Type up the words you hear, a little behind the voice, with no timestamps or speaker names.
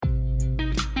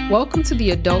Welcome to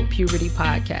the Adult Puberty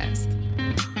Podcast.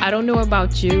 I don't know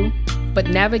about you, but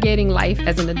navigating life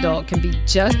as an adult can be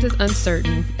just as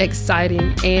uncertain,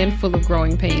 exciting, and full of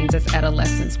growing pains as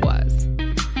adolescence was.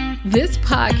 This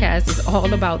podcast is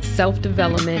all about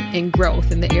self-development and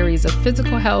growth in the areas of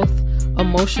physical health,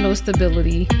 emotional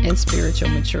stability, and spiritual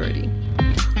maturity.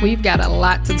 We've got a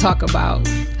lot to talk about.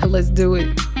 Let's do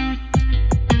it.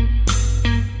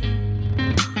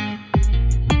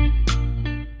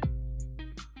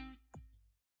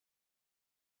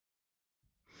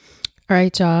 All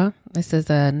right, y'all. This is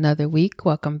another week.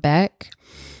 Welcome back.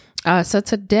 So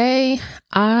today,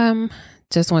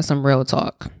 just want some real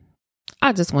talk.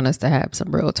 I just want us to have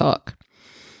some real talk.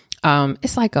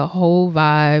 It's like a whole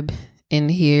vibe in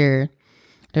here.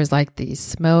 There's like these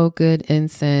smell good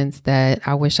incense that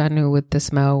I wish I knew what the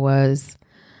smell was.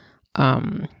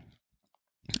 I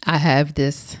have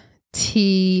this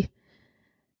tea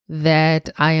that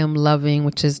I am loving,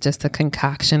 which is just a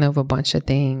concoction of a bunch of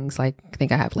things. Like I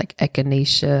think I have like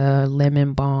echinacea,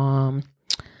 lemon balm,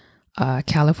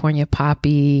 California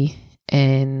poppy,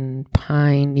 and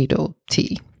pine needle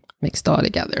tea mixed all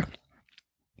together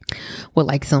with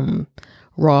like some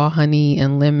raw honey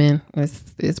and lemon.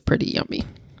 It's pretty yummy.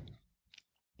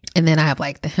 And then I have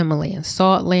like the Himalayan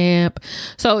salt lamp.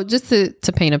 So just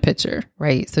to paint a picture,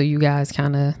 right? So you guys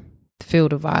kind of feel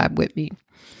the vibe with me.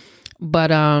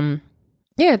 But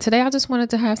yeah, today I just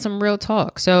wanted to have some real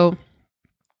talk. So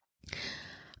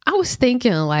I was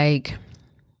thinking, like,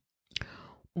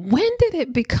 when did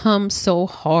it become so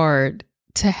hard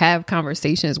to have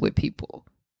conversations with people?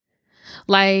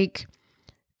 Like,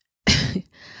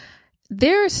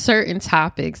 there are certain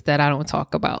topics that I don't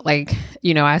talk about. Like,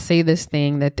 you know, I say this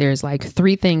thing that there's like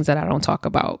 3 things that I don't talk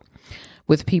about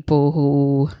with people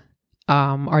who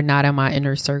are not in my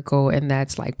inner circle. And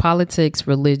that's like politics,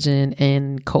 religion,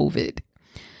 and COVID.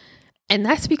 And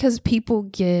that's because people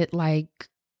get like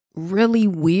really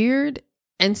weird.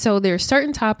 And so there's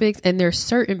certain topics and there's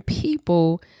certain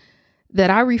people that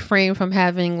I refrain from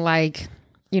having like,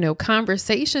 you know,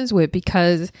 conversations with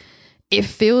because it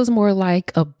feels more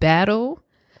like a battle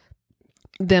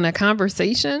than a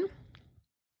conversation.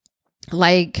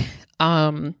 Like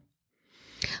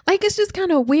it's just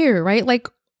kind of weird, right? Like,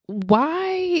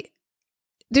 why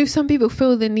do some people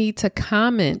feel the need to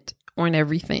comment on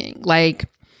everything? Like,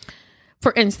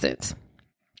 for instance,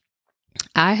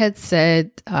 I had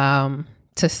said to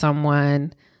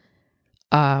someone,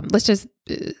 let's just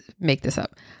make this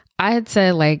up. I had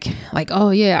said like,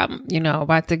 oh yeah, I'm, you know,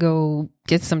 about to go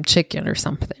get some chicken or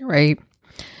something, right?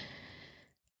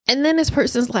 And then this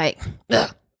person's like, I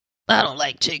don't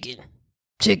like chicken.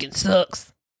 Chicken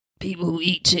sucks. People who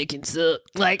eat chicken suck.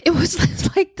 Like, it was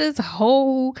just like this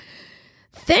whole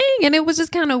thing. And it was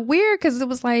just kind of weird because it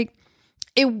was like,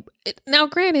 now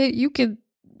granted, you can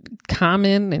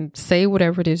comment and say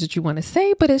whatever it is that you want to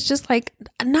say, but it's just like,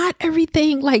 not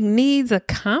everything like needs a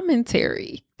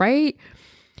commentary, right?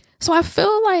 So I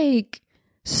feel like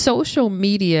social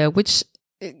media, which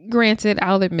granted,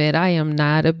 I'll admit I am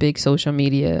not a big social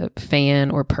media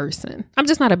fan or person. I'm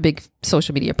just not a big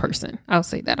social media person. I'll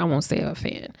say that. I won't say a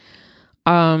fan.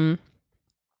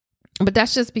 But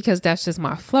that's just because that's just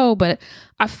my flow. But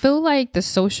I feel like the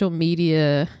social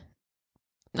media,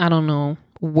 I don't know,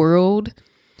 world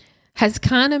has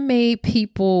kind of made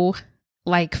people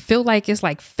like feel like it's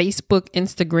like Facebook,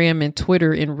 Instagram, and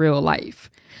Twitter in real life.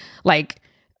 Like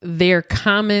their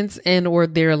comments and or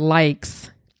their likes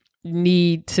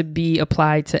need to be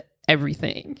applied to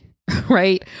everything,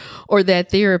 right? Or that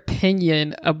their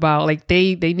opinion about like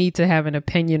they need to have an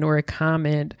opinion or a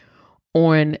comment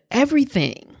on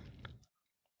everything.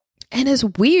 And it's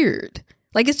weird.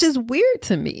 Like, it's just weird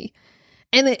to me.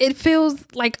 And it feels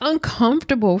like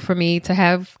uncomfortable for me to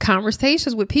have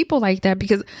conversations with people like that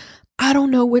because I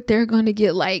don't know what they're going to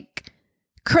get like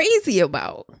crazy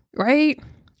about, right?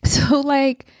 So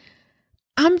like,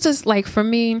 I'm just like, for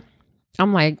me,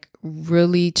 I'm like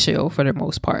really chill for the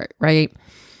most part, right?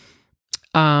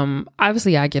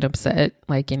 Obviously I get upset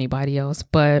like anybody else,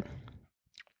 but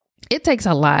it takes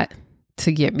a lot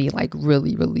to get me like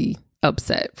really, really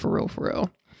upset for real.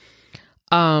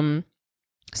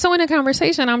 So in a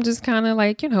conversation, I'm just kind of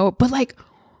like, you know, but like,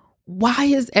 why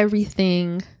is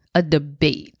everything a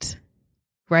debate,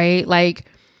 right? Like,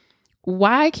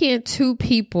 why can't 2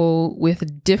 people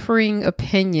with differing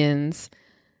opinions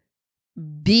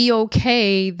be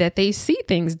okay that they see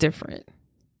things different,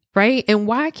 right? And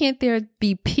why can't there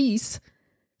be peace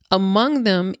among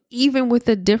them, even with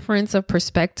a difference of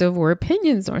perspective or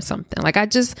opinions or something? Like, I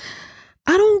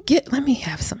don't get, let me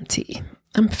have some tea.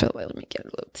 Let me get a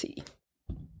little tea.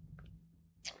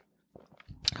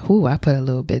 Ooh, I put a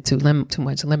little bit too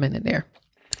much lemon in there.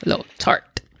 A little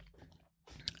tart.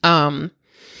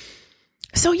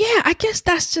 So yeah, I guess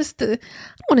that's just I don't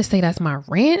want to say that's my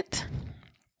rant,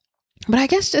 but I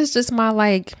guess that's just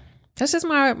my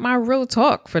real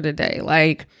talk for the day.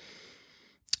 Like,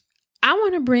 I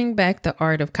want to bring back the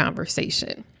art of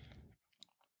conversation.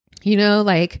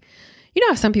 Like,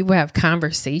 how some people have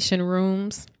conversation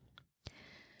rooms.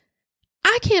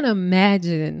 I can't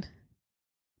imagine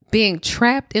being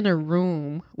trapped in a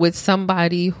room with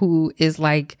somebody who is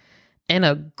like an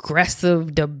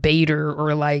aggressive debater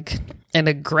or like an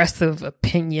aggressive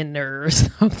opinioner or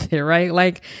something, right?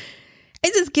 Like,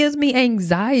 it just gives me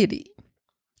anxiety.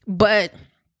 But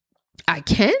I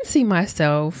can see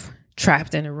myself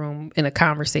trapped in a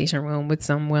conversation room with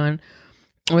someone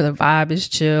where the vibe is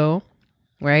chill,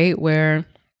 right? Where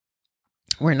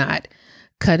we're not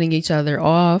cutting each other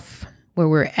off, where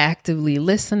we're actively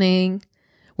listening,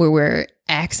 where we're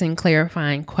asking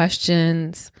clarifying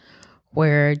questions,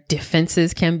 where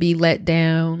defenses can be let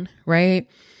down, right?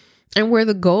 And where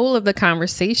the goal of the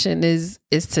conversation is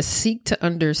to seek to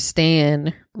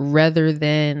understand rather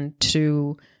than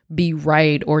to be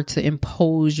right or to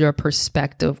impose your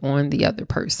perspective on the other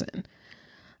person,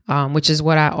 which is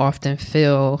what I often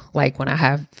feel like when I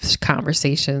have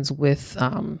conversations with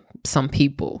some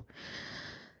people.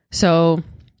 So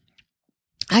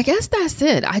I guess that's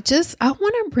it. I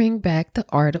want to bring back the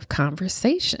art of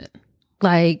conversation.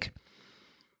 Like,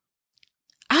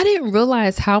 I didn't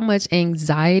realize how much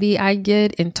anxiety I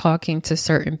get in talking to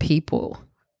certain people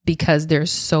because they're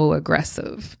so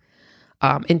aggressive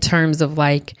in terms of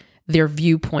like their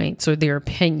viewpoints or their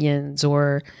opinions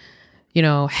or,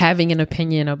 having an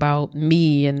opinion about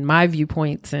me and my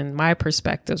viewpoints and my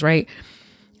perspectives, right?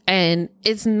 And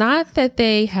it's not that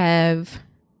they have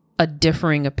a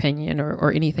differing opinion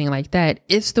or anything like that.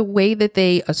 It's the way that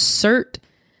they assert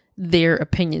their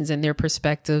opinions and their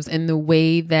perspectives and the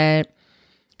way that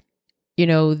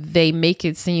they make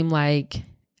it seem like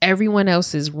everyone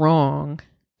else is wrong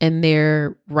and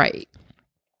they're right.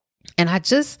 And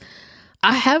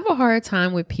I have a hard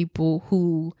time with people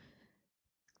who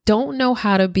don't know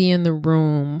how to be in the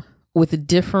room with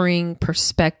differing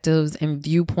perspectives and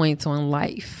viewpoints on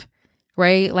life,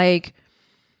 right? Like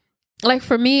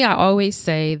for me, I always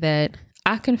say that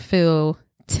I can fill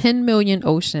 10 million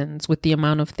oceans with the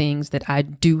amount of things that I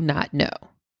do not know,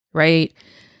 right?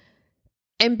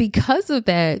 And because of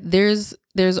that, there's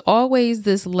always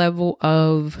this level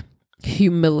of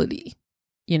humility,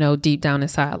 deep down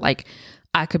inside. Like,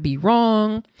 I could be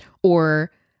wrong,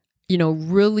 or,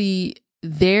 really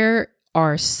there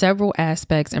are several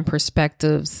aspects and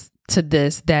perspectives to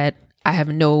this that I have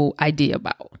no idea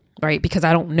about, right? Because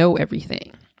I don't know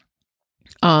everything.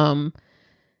 And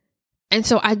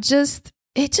so it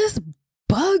just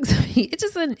bugs me.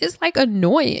 It's like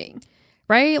annoying,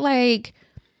 right? Like,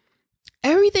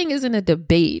 everything isn't a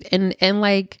debate. And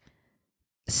like,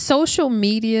 social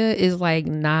media is like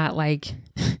not like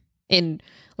in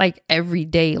like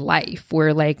everyday life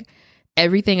where like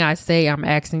everything I say, I'm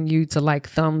asking you to like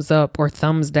thumbs up or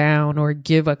thumbs down or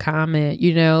give a comment,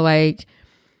 like,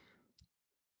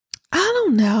 I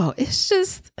don't know. It's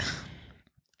just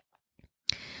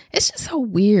so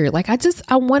weird. Like, I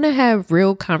want to have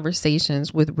real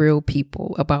conversations with real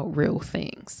people about real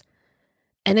things.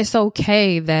 And it's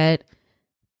okay that,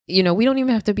 we don't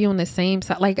even have to be on the same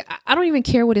side. Like, I don't even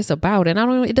care what it's about. And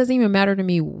it doesn't even matter to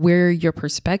me where your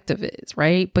perspective is.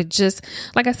 Right. But just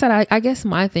like I said, I guess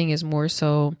my thing is more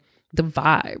so the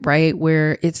vibe, right?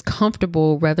 Where it's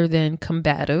comfortable rather than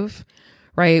combative,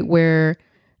 right? Where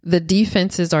the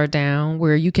defenses are down,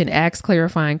 where you can ask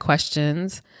clarifying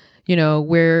questions,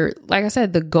 where, like I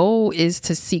said, the goal is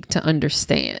to seek to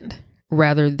understand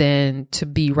rather than to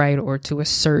be right or to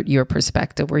assert your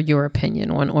perspective or your opinion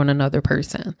on another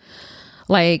person.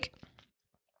 Like,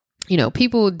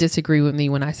 people disagree with me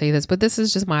when I say this, but this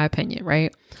is just my opinion,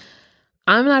 right?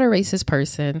 I'm not a racist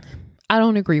person. I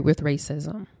don't agree with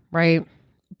racism, right?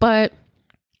 But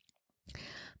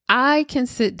I can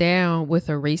sit down with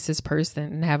a racist person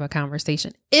and have a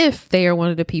conversation if they are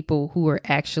one of the people who are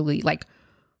actually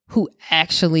who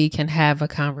actually can have a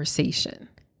conversation,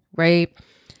 right?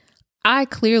 I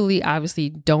clearly, obviously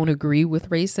don't agree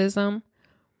with racism,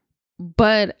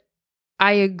 but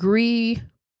I agree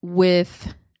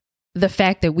with the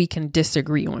fact that we can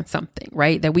disagree on something,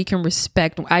 right? That we can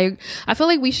respect. I feel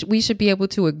like we should be able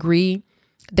to agree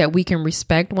that we can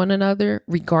respect one another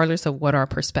regardless of what our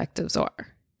perspectives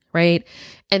are, right?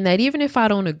 And that even if I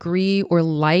don't agree or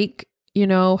like,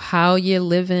 how you're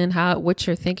living, what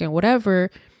you're thinking, whatever,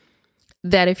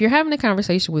 that if you're having a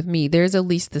conversation with me, there's at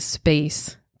least the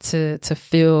space to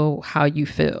feel how you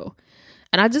feel.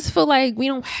 And I just feel like we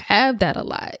don't have that a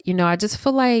lot. I just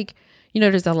feel like,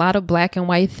 there's a lot of black and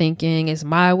white thinking. It's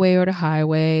my way or the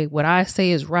highway. What I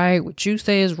say is right. What you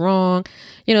say is wrong.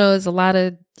 There's a lot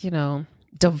of,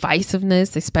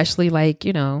 divisiveness, especially like,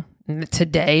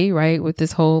 today, right? With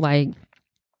this whole like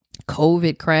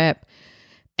COVID crap.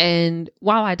 And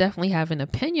while I definitely have an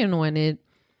opinion on it,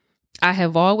 I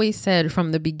have always said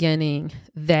from the beginning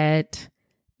that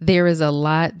there is a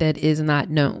lot that is not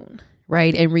known,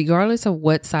 right? And regardless of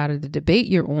what side of the debate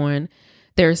you're on,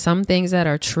 there are some things that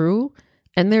are true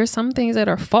and there are some things that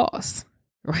are false,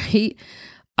 right?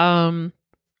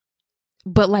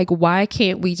 But like, why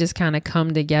can't we just kind of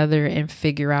come together and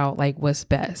figure out like what's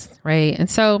best, right? And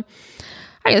so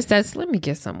I guess let me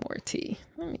get some more tea.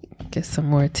 Because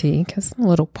I'm a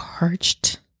little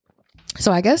parched.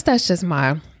 So I guess that's just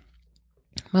my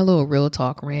little real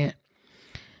talk rant,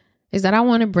 is that I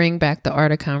want to bring back the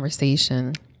art of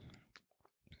conversation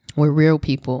where real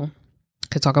people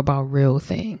could talk about real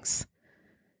things,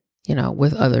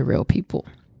 with other real people.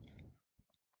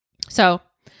 So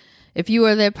if you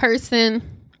are that person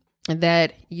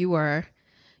that you are,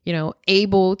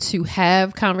 able to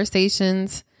have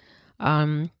conversations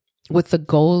with the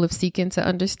goal of seeking to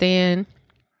understand,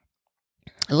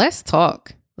 let's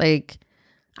talk. Like,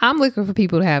 I'm looking for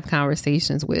people to have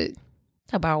conversations with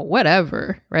about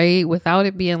whatever, right? Without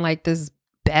it being like this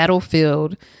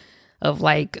battlefield of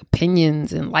like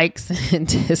opinions and likes and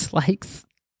dislikes.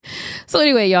 So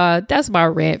anyway, y'all, that's my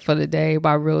rant for the day,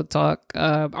 my real talk.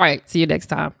 All right, see you next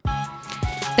time.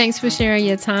 Thanks for sharing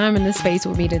your time in this space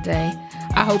with me today.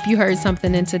 I hope you heard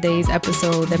something in today's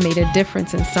episode that made a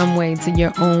difference in some way to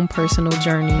your own personal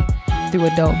journey through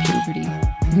adult puberty.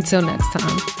 Until next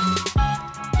time.